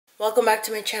Welcome back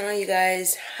to my channel, you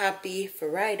guys. Happy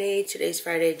Friday. Today's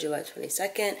Friday, July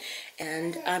 22nd,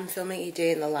 and I'm filming a day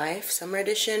in the life, summer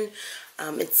edition.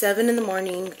 It's 7 in the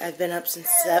morning. I've been up since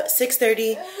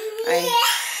 6:30.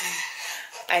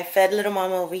 I fed little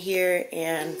mama over here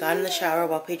and got in the shower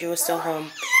while Pedro was still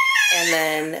home. And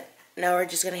then now we're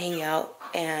just gonna hang out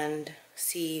and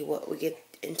see what we get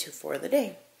into for the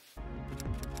day.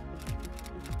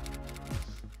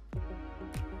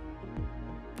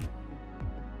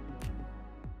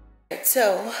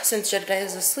 So, since Jedediah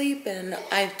is asleep and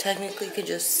I technically could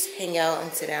just hang out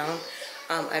and sit down,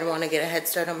 I don't want to get a head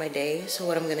start on my day. So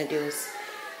what I'm going to do is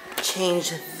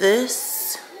change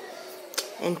this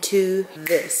into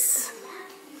this.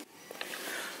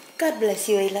 God bless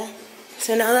you, Ayla.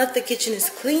 So now that the kitchen is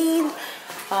clean,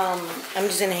 I'm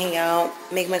just going to hang out,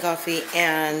 make my coffee,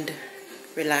 and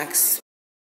relax.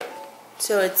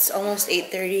 So it's almost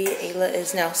 8:30. Ayla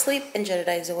is now asleep and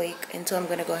Jedediah is awake. And so I'm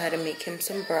going to go ahead and make him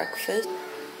some breakfast.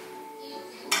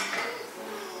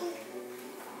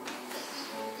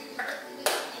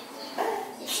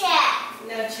 Chair.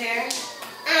 No chair?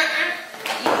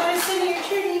 You gotta sit in your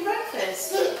chair to eat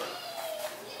breakfast.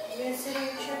 You're gonna sit in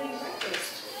your chair to eat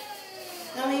breakfast.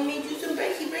 Mommy made you some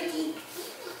breaky.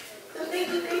 Some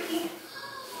breaky.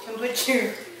 Come put your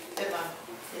bib on.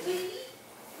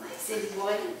 Silly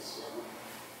boy.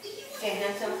 Okay,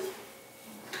 handsome.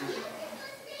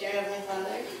 Dear Heavenly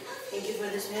Father, thank you for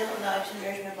this meal. Allow it to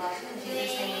nourish my body. In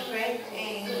Jesus' name we pray.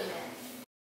 Amen.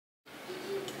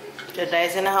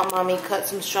 Jedediah's gonna help mommy cut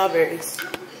some strawberries.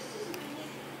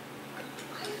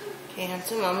 Okay,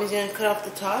 handsome. Mommy's gonna cut off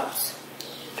the tops.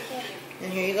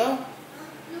 And here you go.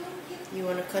 You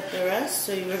wanna cut the rest,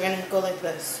 so you're gonna go like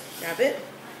this. Grab it.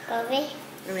 Okay.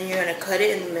 And then you're gonna cut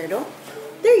it in the middle.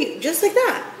 There you, just like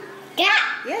that. Yeah.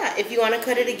 Yeah, if you want to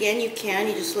cut it again, you can.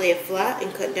 You just lay it flat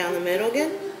and cut down the middle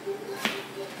again.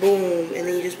 Boom. And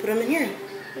then you just put them in here.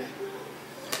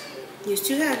 Use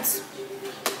two hands.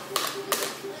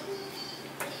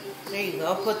 There you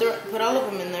go. Put all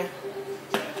of them in there.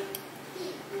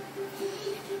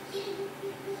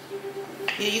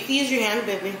 Yeah, you can use your hand,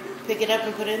 baby. Pick it up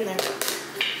and put it in there.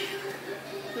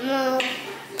 No.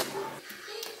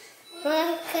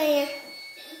 Okay.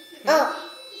 Oh.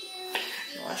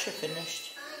 The washer finished.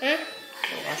 Huh?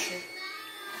 The washer.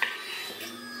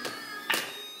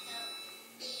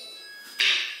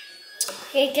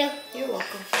 Here you go. You're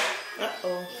welcome.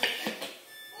 Uh-oh.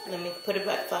 Let me put it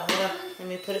back flat. Hold on. Let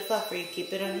me put it flat for you.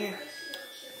 Keep it on here.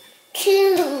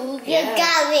 You Yeah.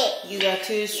 got it. You got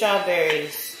 2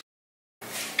 strawberries.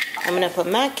 I'm gonna put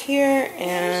Mac here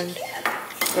and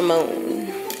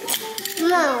Ramon.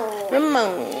 No.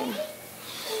 Ramon.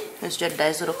 That's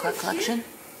Jedediah's little car collection.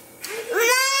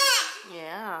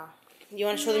 Yeah. You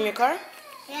want to show them your car?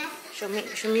 Yeah. Show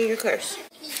me your cars.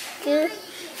 Good.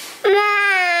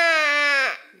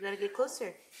 You gotta get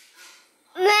closer.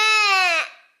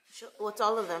 What's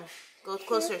all of them? Go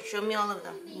closer. Show me all of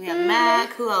them. We have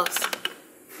Mac. Who else?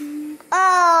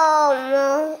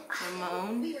 Oh,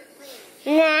 Ramon.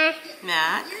 no.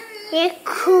 Mac. You're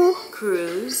cool.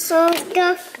 Cruz. So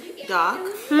stuff. Doc.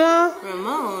 More.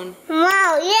 Ramon.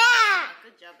 Wow, yeah.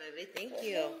 Good job, baby. Thank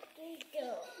you.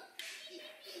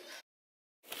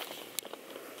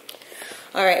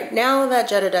 Alright, now that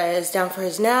Jedediah is down for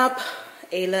his nap,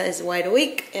 Ayla is wide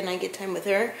awake and I get time with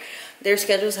her. Their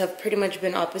schedules have pretty much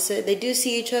been opposite. They do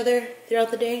see each other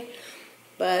throughout the day,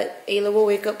 but Ayla will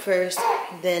wake up first,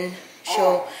 then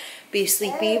she'll be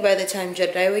sleepy by the time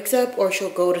Jedediah wakes up, or she'll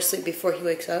go to sleep before he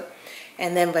wakes up,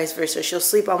 and then vice versa. She'll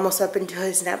sleep almost up until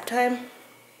his nap time,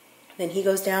 then he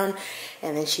goes down,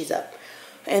 and then she's up.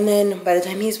 And then by the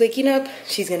time he's waking up,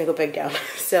 she's gonna go back down.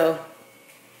 So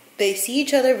they see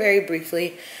each other very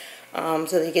briefly, so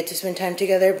they get to spend time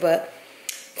together, but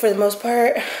for the most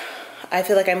part, I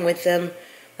feel like I'm with them.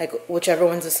 Like, whichever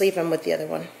one's asleep, I'm with the other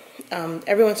one.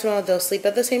 Every once in a while, they'll sleep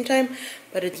at the same time,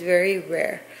 but it's very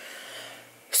rare.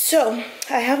 So,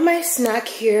 I have my snack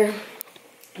here.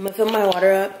 I'm gonna fill my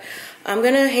water up. I'm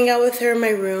gonna hang out with her in my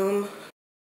room.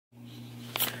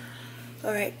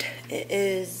 Alright, it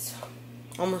is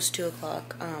almost 2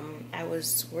 o'clock. I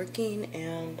was working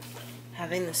and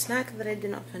having the snack that I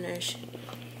did not finish.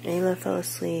 Ayla fell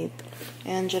asleep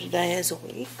and Jedediah is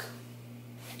awake.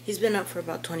 He's been up for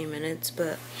about 20 minutes,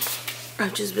 but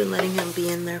I've just been letting him be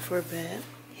in there for a bit.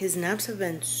 His naps have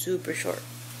been super short.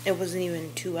 It wasn't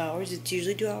even 2 hours. It's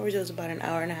usually 2 hours. It was about an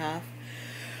hour and a half.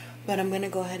 But I'm gonna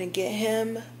go ahead and get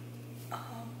him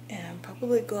and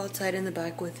probably go outside in the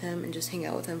back with him and just hang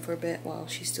out with him for a bit while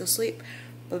she's still asleep.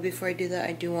 But before I do that,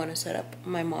 I do want to set up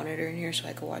my monitor in here so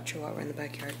I can watch her while we're in the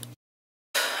backyard.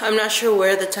 I'm not sure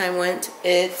where the time went.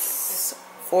 It's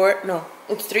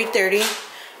it's 3:30.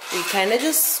 We kind of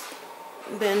just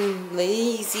been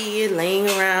lazy, laying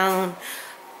around,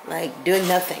 like doing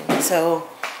nothing. So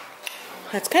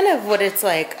that's kind of what it's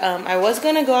like. I was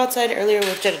gonna go outside earlier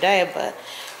with Jedediah, but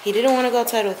he didn't want to go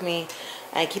outside with me.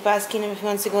 I keep asking him if he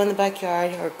wants to go in the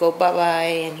backyard or go bye-bye,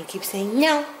 and he keeps saying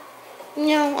no.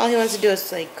 No, all he wants to do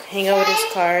is like hang out with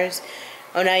his cars.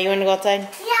 Oh, now you want to go outside?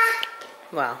 Yeah.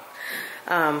 Wow.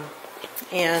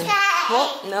 And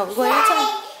well, no, we're going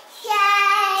outside.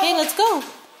 Okay, let's go.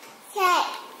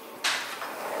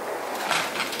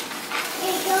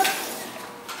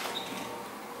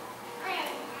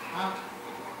 Huh?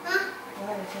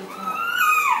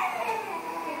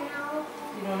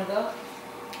 You don't want to go?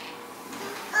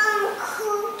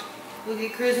 Cool. We'll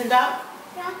get cruising down.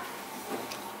 Yeah.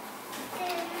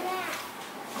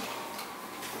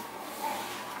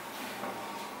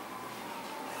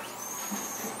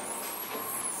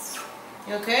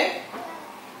 You okay?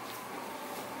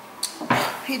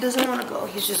 He doesn't want to go.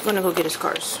 He's just going to go get his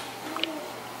cars.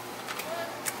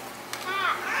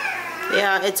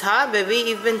 Yeah, it's hot, baby.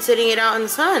 You've been sitting it out in the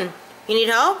sun. You need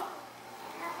help?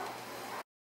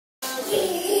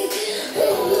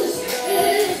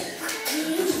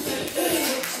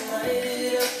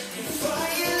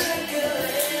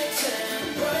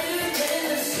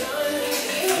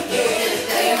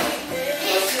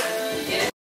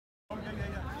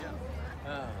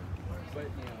 But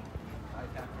you know, I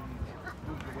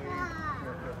moved away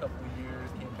for a couple of years,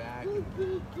 came back, and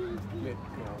get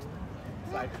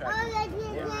sidetracked.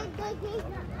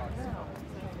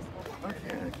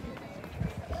 Okay.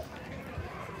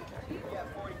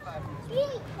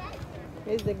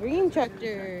 Here's the green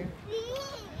tractor.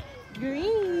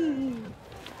 Green.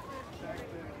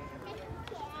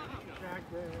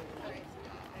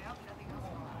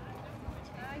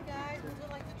 Hi guys, would you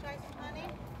like to try some honey?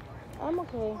 I'm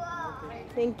okay.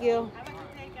 Thank you.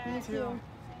 Thank you.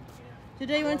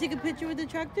 Today, you want to take a picture with the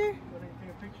tractor? Want to take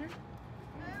a picture?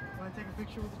 Want to take a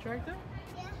picture with the tractor?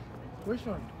 Yeah. Which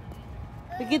one?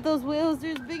 Look at those wheels.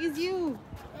 They're as big as you.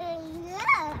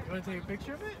 Yeah. You want to take a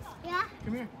picture of it? Yeah.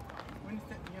 Come here. You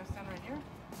gotta stand right here?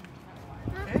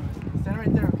 Okay? Stand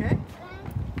right there, okay?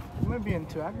 You might be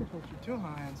into agriculture too,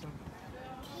 huh, handsome?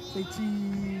 Say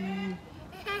cheese.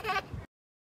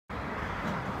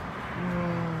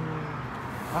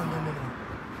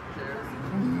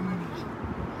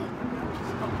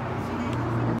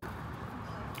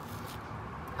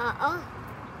 Uh-oh.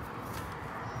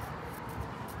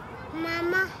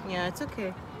 Mama. Yeah, it's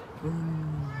okay.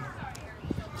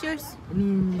 Cheers.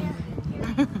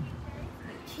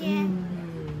 Yeah.